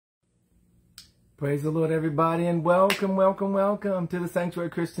Praise the Lord, everybody, and welcome, welcome, welcome to the Sanctuary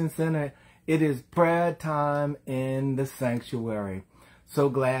Christian Center. It is prayer time in the sanctuary. So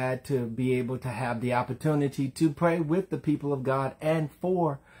glad to be able to have the opportunity to pray with the people of God and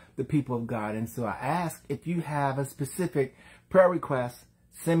for the people of God. And so I ask, if you have a specific prayer request,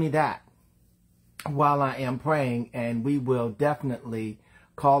 send me that while I am praying, and we will definitely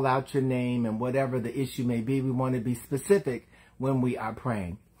call out your name and whatever the issue may be. We want to be specific when we are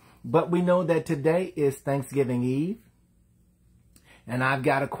praying. But we know that today is Thanksgiving Eve. And I've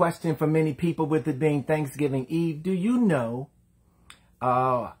got a question for many people with it being Thanksgiving Eve. Do you know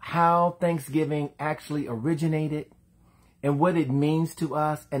how Thanksgiving actually originated and what it means to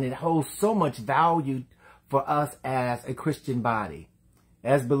us? And it holds so much value for us as a Christian body,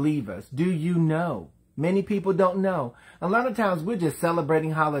 as believers. Do you know? Many people don't know. A lot of times we're just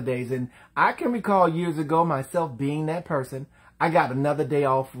celebrating holidays. And I can recall years ago myself being that person. I got another day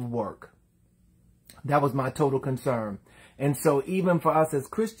off of work. That was my total concern. And so even for us as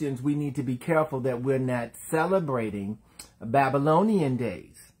Christians, we need to be careful that we're not celebrating Babylonian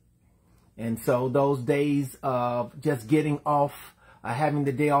days. And so those days of just getting off, having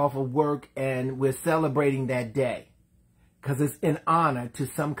the day off of work, and we're celebrating that day because it's in honor to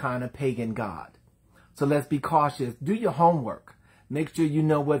some kind of pagan god. So let's be cautious. Do your homework. Make sure you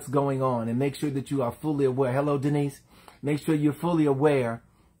know what's going on and make sure that you are fully aware. Hello, Denise. Make sure you're fully aware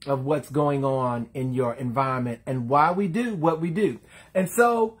of what's going on in your environment and why we do what we do. And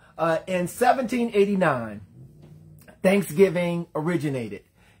so in 1789, Thanksgiving originated.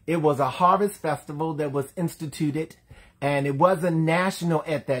 It was a harvest festival that was instituted, and it wasn't national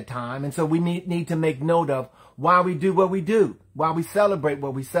at that time. And so we need to make note of why we do what we do, why we celebrate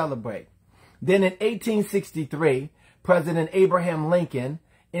what we celebrate. Then in 1863, President Abraham Lincoln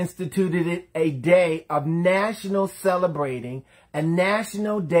instituted it a day of national celebrating, a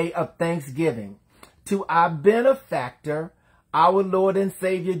national day of Thanksgiving to our benefactor, our Lord and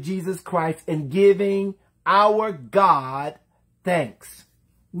Savior, Jesus Christ, and giving our God thanks.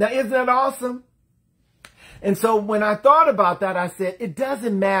 Now, isn't that awesome? And so when I thought about that, I said, it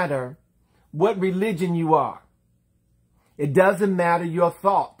doesn't matter what religion you are. It doesn't matter your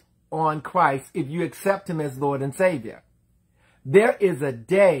thought on Christ if you accept him as Lord and Savior. There is a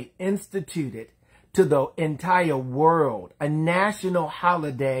day instituted to the entire world, a national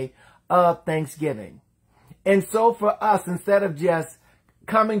holiday of Thanksgiving. And so for us, instead of just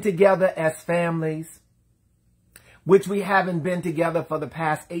coming together as families, which we haven't been together for the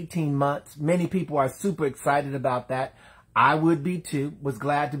past 18 months, many people are super excited about that. I would be too. Was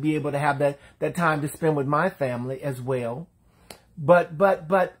glad to be able to have that time to spend with my family as well. But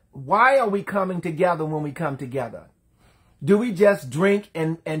why are we coming together when we come together? Do we just drink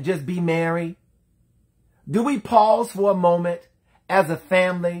and just be merry? Do we pause for a moment as a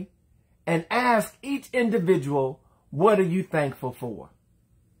family and ask each individual, what are you thankful for?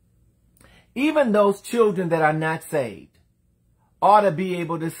 Even those children that are not saved ought to be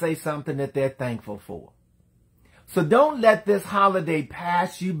able to say something that they're thankful for. So don't let this holiday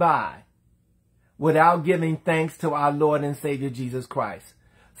pass you by without giving thanks to our Lord and Savior Jesus Christ.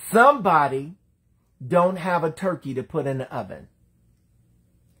 Somebody don't have a turkey to put in the oven.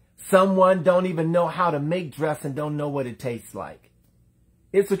 Someone don't even know how to make dressing, don't know what it tastes like.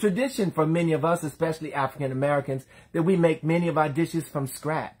 It's a tradition for many of us, especially African Americans, that we make many of our dishes from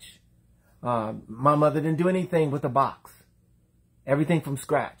scratch. My mother didn't do anything with a box. Everything from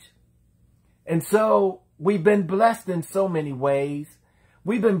scratch. And so we've been blessed in so many ways.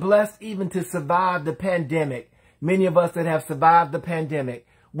 We've been blessed even to survive the pandemic. Many of us that have survived the pandemic,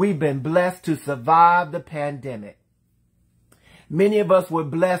 we've been blessed to survive the pandemic. Many of us were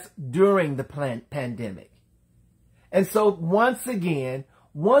blessed during the pandemic. And so once again,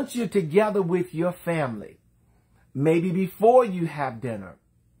 once you're together with your family, maybe before you have dinner,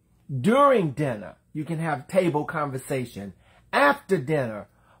 during dinner, you can have table conversation. After dinner,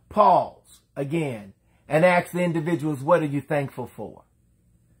 pause again and ask the individuals, what are you thankful for?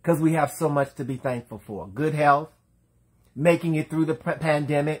 Because we have so much to be thankful for. Good health, making it through the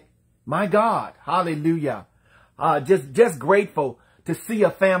pandemic. My God, hallelujah. Just grateful to see a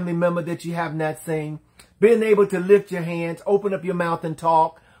family member that you have not seen. Being able to lift your hands, open up your mouth and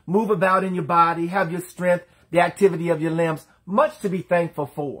talk, move about in your body, have your strength, the activity of your limbs. Much to be thankful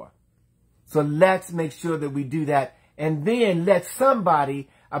for. So let's make sure that we do that. And then let somebody,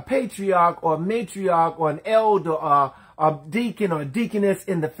 a patriarch or matriarch or an elder or a deacon or deaconess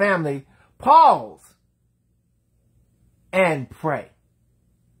in the family, pause and pray.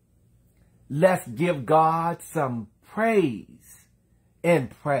 Let's give God some praise in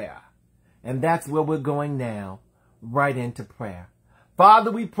prayer. And that's where we're going now, right into prayer.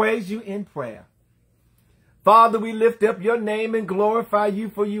 Father, we praise you in prayer. Father, we lift up your name and glorify you,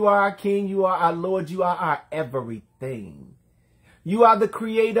 for you are our King, you are our Lord, you are our everything. You are the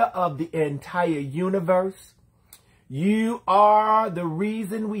creator of the entire universe. You are the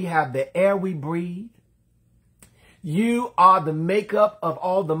reason we have the air we breathe. You are the makeup of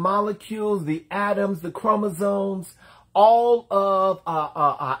all the molecules, the atoms, the chromosomes, all of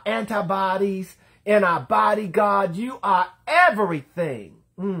our antibodies in our body, God. You are everything.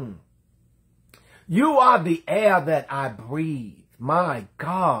 You are the air that I breathe. My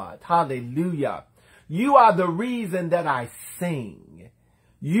God. Hallelujah. You are the reason that I sing.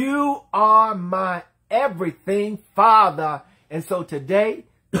 You are my everything, Father. And so today,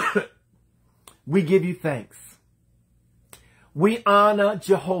 we give you thanks. We honor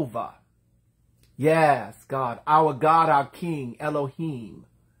Jehovah. Yes, God, our King, Elohim,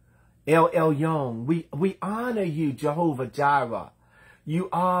 El Elyon. We honor you, Jehovah Jireh. You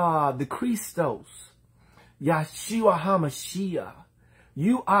are the Christos, Yeshua HaMashiach.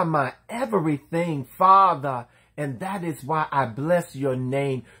 You are my everything, Father, and that is why I bless your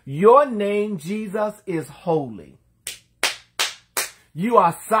name. Your name, Jesus, is holy. You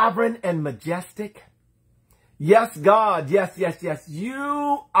are sovereign and majestic. Yes, God. Yes, yes, yes.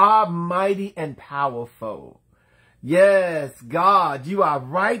 You are mighty and powerful. Yes, God. You are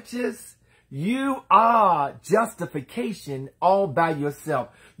righteous. You are justification all by yourself.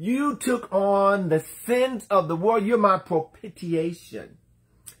 You took on the sins of the world. You're my propitiation.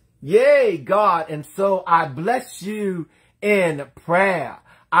 Yay, God. And so I bless you in prayer.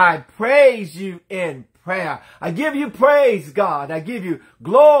 I praise you in prayer. I give you praise, God. I give you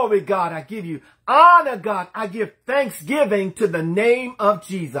glory, God. I give you honor, God. I give thanksgiving to the name of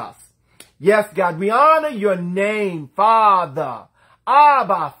Jesus. Yes, God, we honor your name, Father.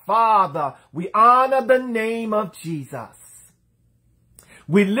 Abba, Father. We honor the name of Jesus.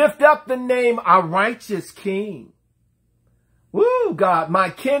 We lift up the name, our righteous King. Woo, God, my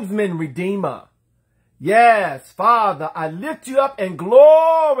kinsman redeemer. Yes, Father, I lift you up and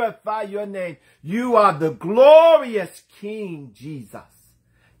glorify your name. You are the glorious King, Jesus.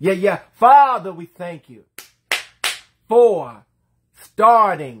 Yeah. Father, we thank you for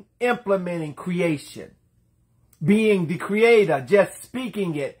starting, implementing creation. Being the creator, just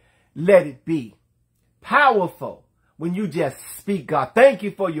speaking it, let it be. Powerful when you just speak, God. Thank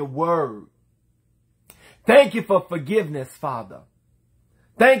you for your word. Thank you for forgiveness, Father.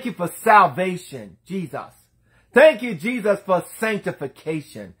 Thank you for salvation, Jesus. Thank you, Jesus, for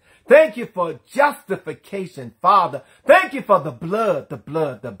sanctification. Thank you for justification, Father. Thank you for the blood, the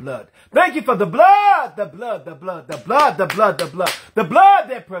blood, the blood. Thank you for the blood, the blood, the blood, the blood, the blood, the blood, the blood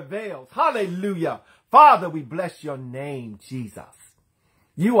that prevails. Hallelujah. Father, we bless your name, Jesus.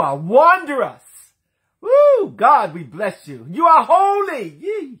 You are wondrous. Woo, God, we bless you. You are holy.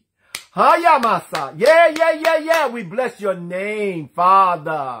 Yee. Hayamasa. Yeah. We bless your name,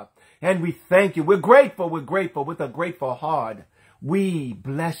 Father. And we thank you. We're grateful with a grateful heart. We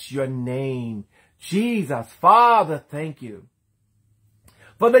bless your name, Jesus. Father, thank you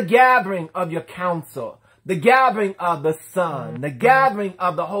for the gathering of your counsel, the gathering of the Son, the gathering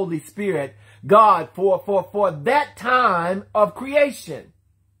of the Holy Spirit, God, for that time of creation.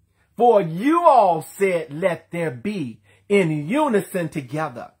 For you all said, let there be in unison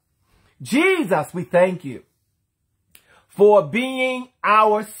together. Jesus, we thank you for being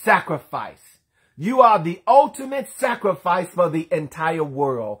our sacrifice. You are the ultimate sacrifice for the entire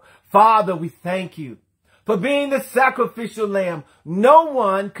world. Father, we thank you for being the sacrificial lamb. No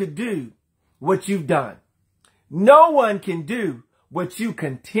one could do what you've done. No one can do what you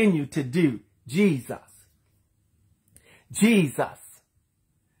continue to do. Jesus,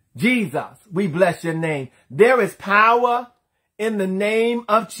 we bless your name. There is power in the name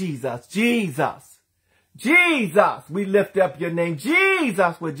of Jesus. Jesus, we lift up your name.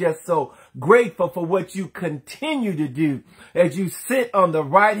 Jesus, we're just so grateful for what you continue to do. As you sit on the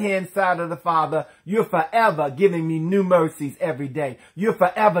right-hand side of the Father, you're forever giving me new mercies every day. You're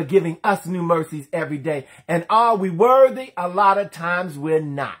forever giving us new mercies every day. And are we worthy? A lot of times we're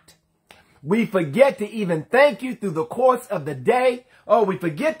not. We forget to even thank you through the course of the day. Oh, we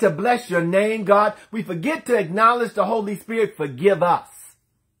forget to bless your name, God. We forget to acknowledge the Holy Spirit. Forgive us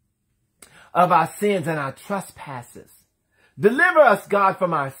of our sins and our trespasses. Deliver us, God,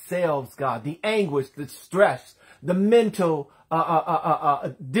 from ourselves, God, the anguish, the stress, the mental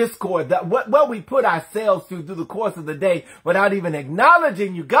discord, that what we put ourselves through the course of the day without even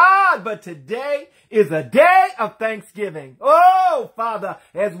acknowledging you, God. But today is a day of thanksgiving. Oh, Father,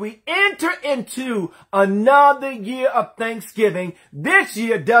 as we enter into another year of thanksgiving, this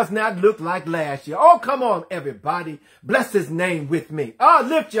year does not look like last year. Oh, come on, everybody. Bless his name with me. Oh,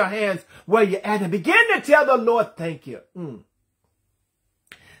 lift your hands where you're at and begin to tell the Lord, thank you.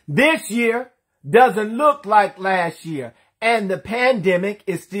 This year doesn't look like last year, and the pandemic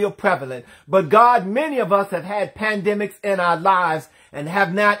is still prevalent. But God, many of us have had pandemics in our lives and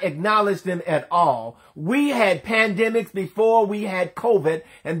have not acknowledged them at all. We had pandemics before we had COVID,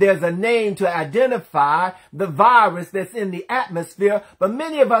 and there's a name to identify the virus that's in the atmosphere. But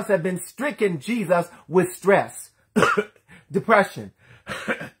many of us have been stricken, Jesus, with stress, depression,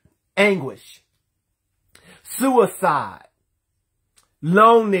 anguish, suicide,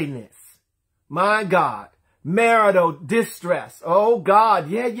 loneliness, my God, marital distress. Oh God,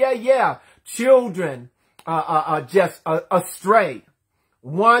 yeah. Children are just astray,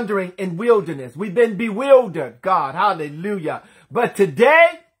 wandering in wilderness. We've been bewildered, God, hallelujah. But today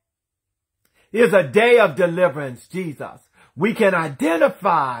is a day of deliverance, Jesus. We can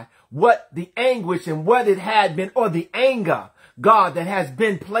identify what the anguish and what it had been, or the anger, God, that has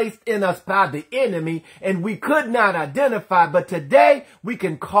been placed in us by the enemy, and we could not identify. But today we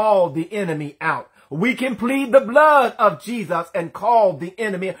can call the enemy out. We can plead the blood of Jesus and call the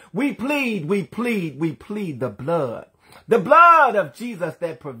enemy. We plead the blood. The blood of Jesus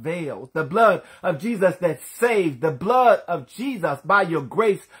that prevails. The blood of Jesus that saves. The blood of Jesus, by your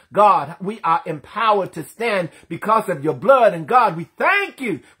grace, God, we are empowered to stand because of your blood. And God, we thank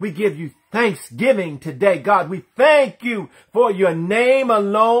you. We give you thanksgiving today. God, we thank you for your name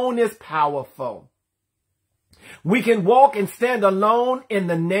alone is powerful. We can walk and stand alone in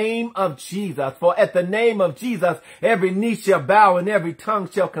the name of Jesus. For at the name of Jesus, every knee shall bow and every tongue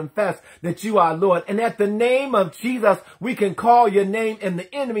shall confess that you are Lord. And at the name of Jesus, we can call your name and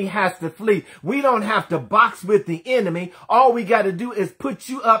the enemy has to flee. We don't have to box with the enemy. All we got to do is put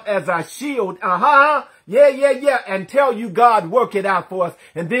you up as our shield. Yeah. And tell you, God, work it out for us.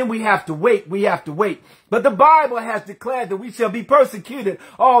 And then we have to wait. But the Bible has declared that we shall be persecuted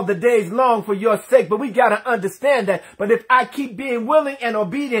all the days long for your sake. But we got to understand that. But if I keep being willing and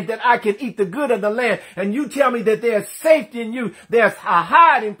obedient, that I can eat the good of the land. And you tell me that there's safety in you. There's a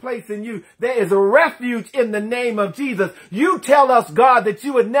hiding place in you. There is a refuge in the name of Jesus. You tell us, God, that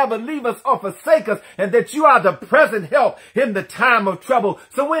you would never leave us or forsake us, and that you are the present help in the time of trouble.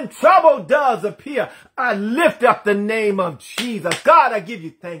 So when trouble does appear, I lift up the name of Jesus. God, I give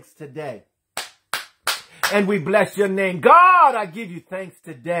you thanks today. And we bless your name. God, I give you thanks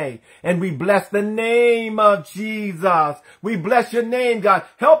today. And we bless the name of Jesus. We bless your name, God.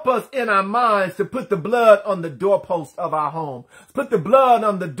 Help us in our minds to put the blood on the doorpost of our home. Put the blood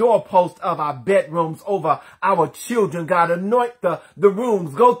on the doorpost of our bedrooms, over our children, God. Anoint the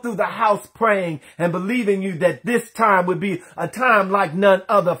rooms. Go through the house praying and believing you that this time would be a time like none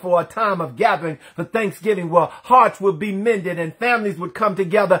other, for a time of gathering for Thanksgiving, where hearts would be mended and families would come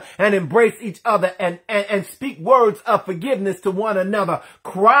together and embrace each other and speak words of forgiveness to one another.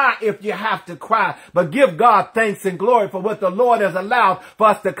 Cry if you have to cry, but give God thanks and glory for what the Lord has allowed for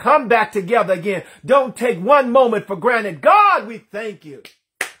us to come back together again. Don't take one moment for granted. God, we thank you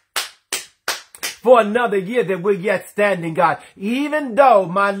for another year that we're yet standing, God. Even though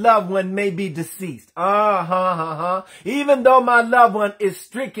my loved one may be deceased. Even though my loved one is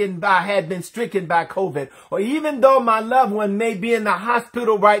had been stricken by COVID. Or even though my loved one may be in the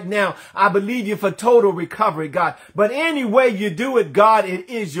hospital right now, I believe you for total recovery, God. But any way you do it, God, it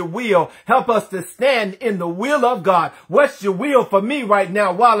is your will. Help us to stand in the will of God. What's your will for me right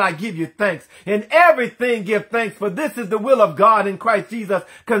now while I give you thanks? In everything give thanks, for this is the will of God in Christ Jesus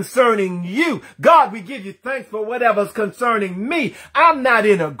concerning you. God, we give you thanks for whatever's concerning me. I'm not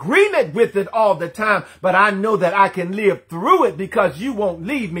in agreement with it all the time, but I know that I can live through it because you won't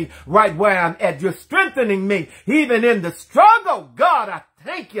leave me right where I'm at. You're strengthening me even in the struggle. God, I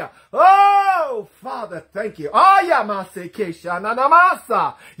thank you. Oh, Father, thank you. Yeah.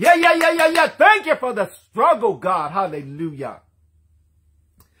 Thank you for the struggle, God. Hallelujah.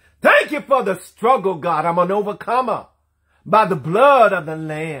 Thank you for the struggle, God. I'm an overcomer by the blood of the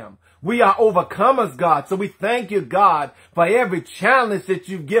Lamb. We are overcomers, God. So we thank you, God, for every challenge that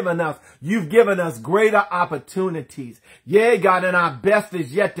you've given us. You've given us greater opportunities. Yeah, God, and our best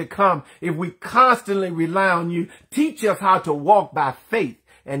is yet to come if we constantly rely on you. Teach us how to walk by faith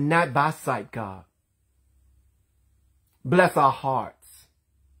and not by sight, God. Bless our hearts.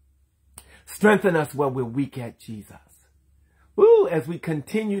 Strengthen us where we're weak at, Jesus. Woo, as we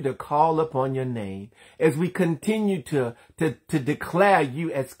continue to call upon your name, as we continue to declare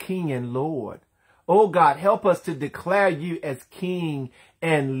you as King and Lord. Oh God, help us to declare you as King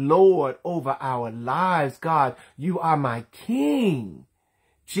and Lord over our lives. God, you are my King.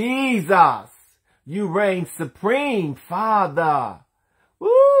 Jesus, you reign supreme, Father.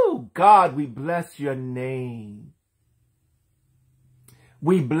 Woo, God, we bless your name.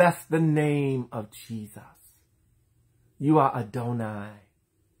 We bless the name of Jesus. You are Adonai.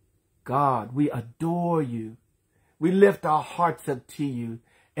 God, we adore you. We lift our hearts up to you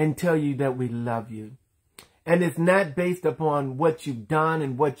and tell you that we love you. And it's not based upon what you've done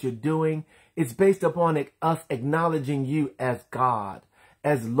and what you're doing. It's based upon us acknowledging you as God,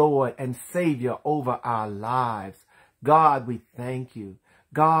 as Lord and Savior over our lives. God, we thank you.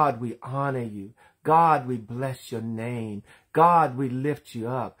 God, we honor you. God, we bless your name. God, we lift you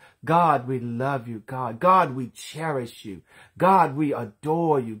up. God, we love you, God. God, we cherish you. God, we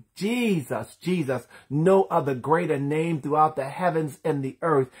adore you. Jesus, Jesus, no other greater name throughout the heavens and the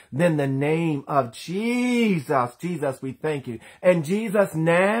earth than the name of Jesus. Jesus, we thank you. And Jesus,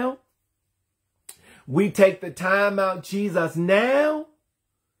 now, we take the time out, Jesus, now,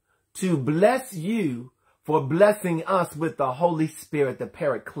 to bless you for blessing us with the Holy Spirit, the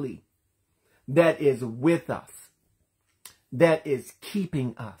Paraclete, that is with us, that is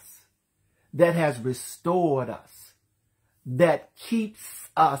keeping us, that has restored us, that keeps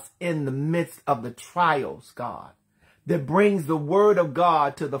us in the midst of the trials, God, that brings the word of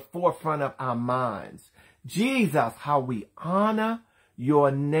God to the forefront of our minds. Jesus, how we honor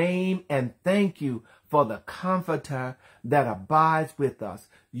your name and thank you for the comforter that abides with us.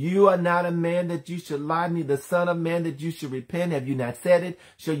 You are not a man that you should lie, neither the son of man that you should repent. Have you not said it?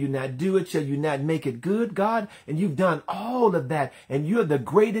 Shall you not do it? Shall you not make it good, God? And you've done all of that. And you're the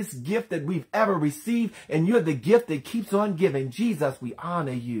greatest gift that we've ever received. And you're the gift that keeps on giving. Jesus, we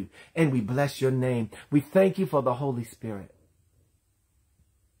honor you and we bless your name. We thank you for the Holy Spirit.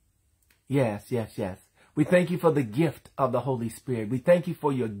 Yes, yes, yes. We thank you for the gift of the Holy Spirit. We thank you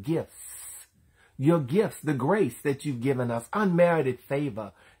for your gifts. Your gifts, the grace that you've given us, unmerited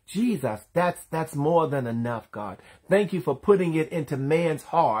favor. Jesus, that's more than enough, God. Thank you for putting it into man's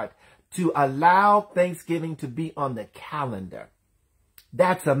heart to allow Thanksgiving to be on the calendar.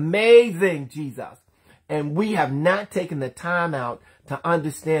 That's amazing, Jesus. And we have not taken the time out to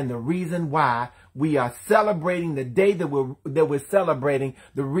understand the reason why we are celebrating the day that we're celebrating,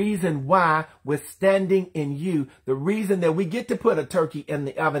 the reason why we're standing in you, the reason that we get to put a turkey in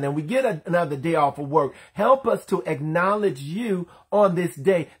the oven and we get another day off of work. Help us to acknowledge you on this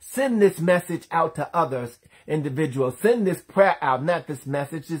day. Send this message out to others, individuals. Send this prayer out, not this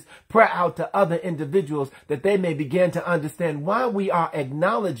message, this prayer out to other individuals that they may begin to understand why we are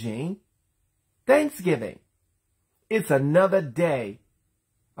acknowledging Thanksgiving. It's another day,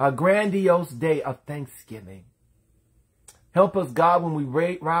 a grandiose day of Thanksgiving. Help us, God, when we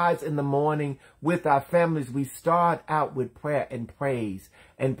rise in the morning with our families, we start out with prayer and praise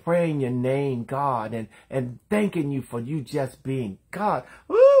and praying your name, God, and thanking you for you just being God.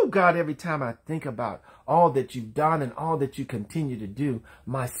 Woo, God, every time I think about all that you've done and all that you continue to do,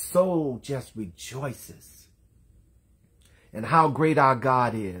 my soul just rejoices. And how great our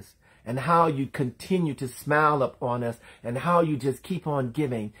God is. And how you continue to smile upon us and how you just keep on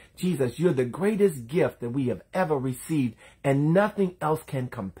giving. Jesus, you're the greatest gift that we have ever received and nothing else can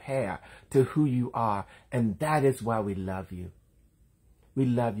compare to who you are. And that is why we love you. We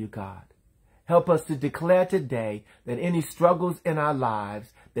love you, God. Help us to declare today that any struggles in our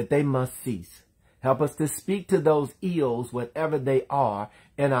lives, that they must cease. Help us to speak to those ills, whatever they are,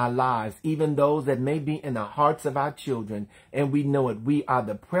 in our lives, even those that may be in the hearts of our children. And we know it. We are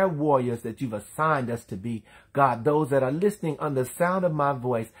the prayer warriors that you've assigned us to be. God, those that are listening on the sound of my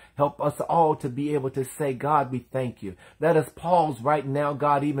voice, help us all to be able to say, God, we thank you. Let us pause right now,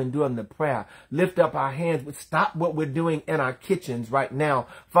 God, even during the prayer. Lift up our hands. Stop what we're doing in our kitchens right now,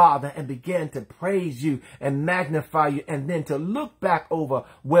 Father, and begin to praise you and magnify you, and then to look back over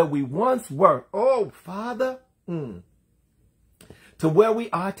where we once were. Oh, Father, to where we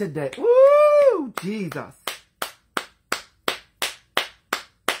are today. Woo, Jesus.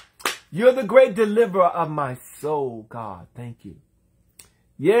 You're the great deliverer of my soul, God. Thank you.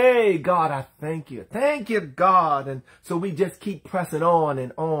 Yay, God, I thank you. Thank you, God. And so we just keep pressing on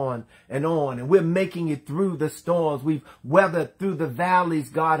and on and on. And we're making it through the storms. We've weathered through the valleys,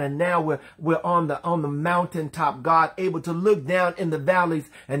 God. And now we're on the mountaintop, God, able to look down in the valleys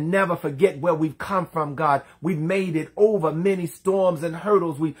and never forget where we've come from, God. We've made it over many storms and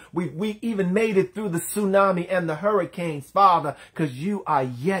hurdles. We even made it through the tsunami and the hurricanes, Father, because you are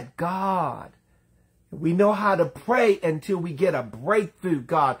yet God. We know how to pray until we get a breakthrough,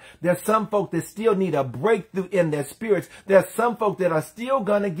 God. There's some folk that still need a breakthrough in their spirits. There's some folk that are still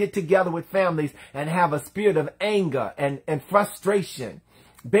going to get together with families and have a spirit of anger and frustration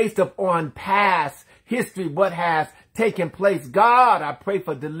based upon past history, what has taken place. God, I pray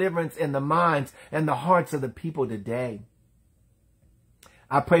for deliverance in the minds and the hearts of the people today.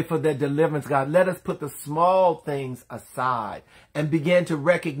 I pray for their deliverance, God. Let us put the small things aside and begin to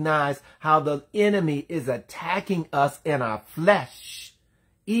recognize how the enemy is attacking us in our flesh.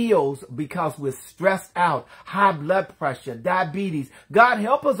 Ills because we're stressed out, high blood pressure, diabetes. God,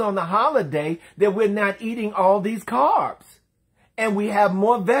 help us on the holiday that we're not eating all these carbs. And we have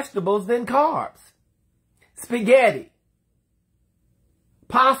more vegetables than carbs. Spaghetti,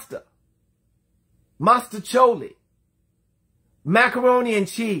 pasta, mostaccioli, macaroni and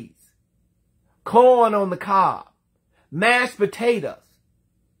cheese, corn on the cob, mashed potatoes.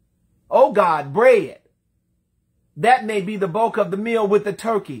 Oh God, bread. That may be the bulk of the meal with the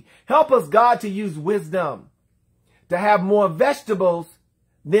turkey. Help us, God, to use wisdom, to have more vegetables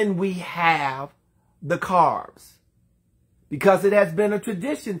than we have the carbs. Because it has been a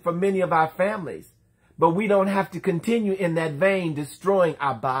tradition for many of our families. But we don't have to continue in that vein, destroying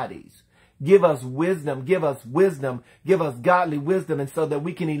our bodies. Give us wisdom, give us wisdom, give us godly wisdom, and so that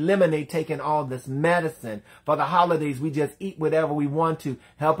we can eliminate taking all this medicine. For the holidays, we just eat whatever we want to.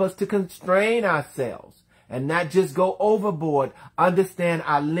 Help us to constrain ourselves and not just go overboard. Understand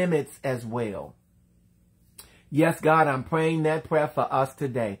our limits as well. Yes, God, I'm praying that prayer for us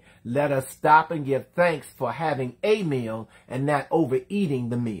today. Let us stop and give thanks for having a meal and not overeating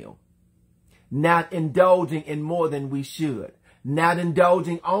the meal. Not indulging in more than we should. Not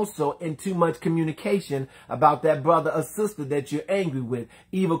indulging also in too much communication about that brother or sister that you're angry with.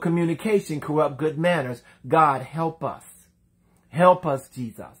 Evil communication corrupt good manners. God, help us. Help us,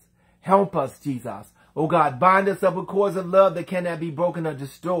 Jesus. Help us, Jesus. Oh God, bind us up with cords of love that cannot be broken or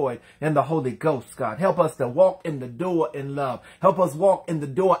destroyed in the Holy Ghost, God. Help us to walk in the door in love. Help us walk in the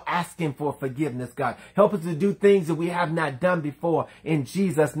door asking for forgiveness, God. Help us to do things that we have not done before in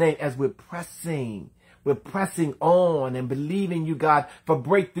Jesus' name as we're pressing. We're pressing on and believing you, God, for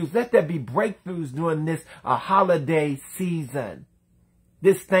breakthroughs. Let there be breakthroughs during this holiday season.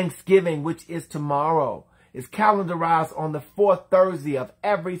 This Thanksgiving, which is tomorrow, is calendarized on the fourth Thursday of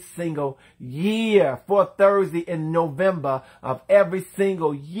every single year. Fourth Thursday in November of every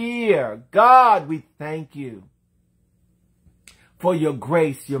single year. God, we thank you for your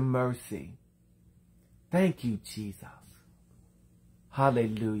grace, your mercy. Thank you, Jesus.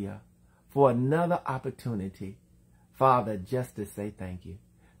 Hallelujah. For another opportunity, Father, just to say thank you.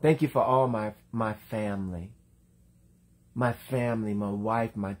 Thank you for all my family. My family, my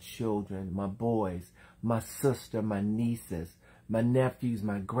wife, my children, my boys, my sister, my nieces, my nephews,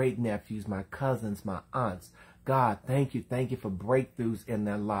 my great-nephews, my cousins, my aunts. God, thank you for breakthroughs in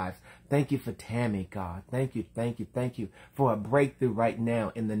their lives. Thank you for Tammy, God. Thank you for a breakthrough right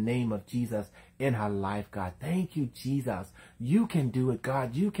now in the name of Jesus in her life, God. Thank you, Jesus. You can do it,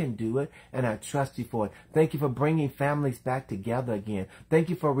 God. You can do it, and I trust you for it. Thank you for bringing families back together again. Thank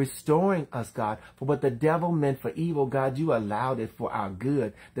you for restoring us, God, for what the devil meant for evil, God. You allowed it for our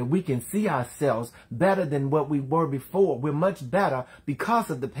good, that we can see ourselves better than what we were before. We're much better because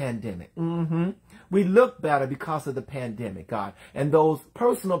of the pandemic. We look better because of the pandemic, God. And those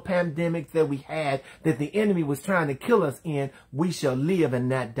personal pandemics that we had that the enemy was trying to kill us in, we shall live and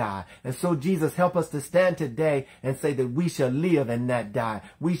not die. And so, Jesus, help us to stand today and say that we shall live and not die.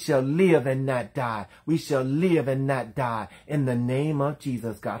 We shall live and not die. We shall live and not die in the name of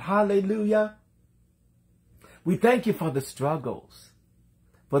Jesus, God. Hallelujah. We thank you for the struggles,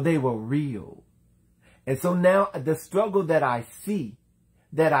 for they were real. And so now the struggle that I see,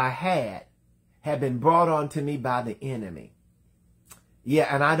 that I had been brought on to me by the enemy.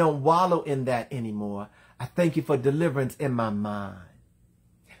 Yeah, and I don't wallow in that anymore. I thank you for deliverance in my mind.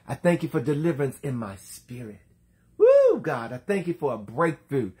 I thank you for deliverance in my spirit. Woo, God, I thank you for a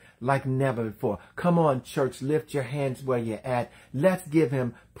breakthrough like never before. Come on, church, lift your hands where you're at. Let's give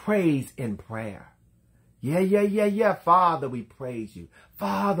him praise in prayer. Yeah. Father, we praise you.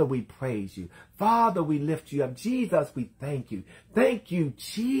 Father, we praise you. Father, we lift you up. Jesus, we thank you. Thank you,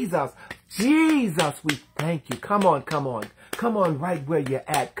 Jesus. Jesus, we thank you. Come on. Come on right where you're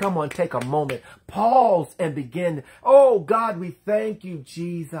at. Come on, take a moment. Pause and begin. Oh, God, we thank you,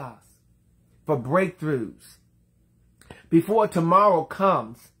 Jesus, for breakthroughs. Before tomorrow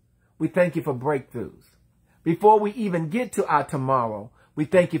comes, we thank you for breakthroughs. Before we even get to our tomorrow, we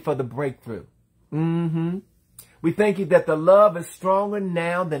thank you for the breakthrough. We thank you that the love is stronger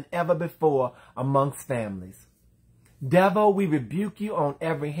now than ever before amongst families. Devil, we rebuke you on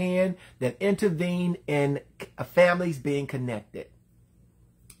every hand that intervene in families being connected.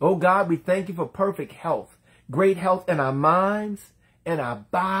 Oh God, we thank you for perfect health, great health in our minds, in our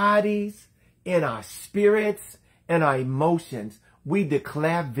bodies, in our spirits, in our emotions. We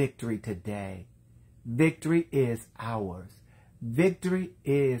declare victory today. Victory is ours. Victory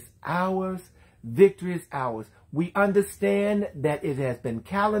is ours. Victory is ours. We understand that it has been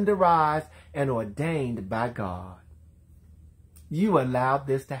calendarized and ordained by God. You allowed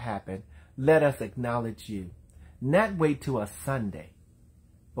this to happen. Let us acknowledge you. Not wait till a Sunday.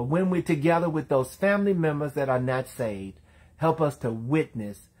 But when we're together with those family members that are not saved, help us to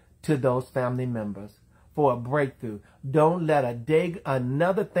witness to those family members for a breakthrough. Don't let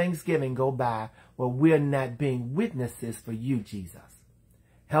another Thanksgiving go by where we're not being witnesses for you, Jesus.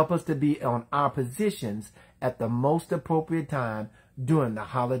 Help us to be on our positions at the most appropriate time during the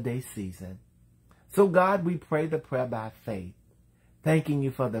holiday season. So God, we pray the prayer by faith, thanking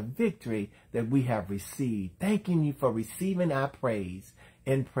you for the victory that we have received, thanking you for receiving our praise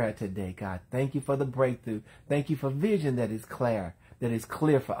in prayer today, God. Thank you for the breakthrough. Thank you for vision that is clear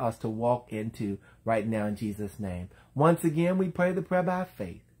for us to walk into right now in Jesus' name. Once again, we pray the prayer by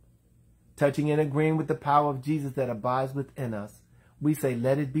faith, touching and agreeing with the power of Jesus that abides within us. We say,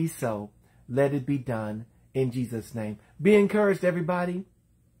 let it be so. Let it be done in Jesus' name. Be encouraged, everybody.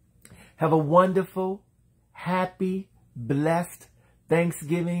 Have a wonderful, happy, blessed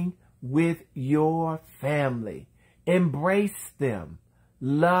Thanksgiving with your family. Embrace them.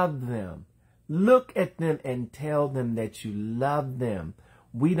 Love them. Look at them and tell them that you love them.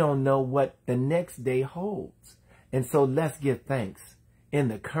 We don't know what the next day holds. And so let's give thanks in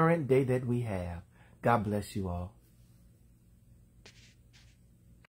the current day that we have. God bless you all.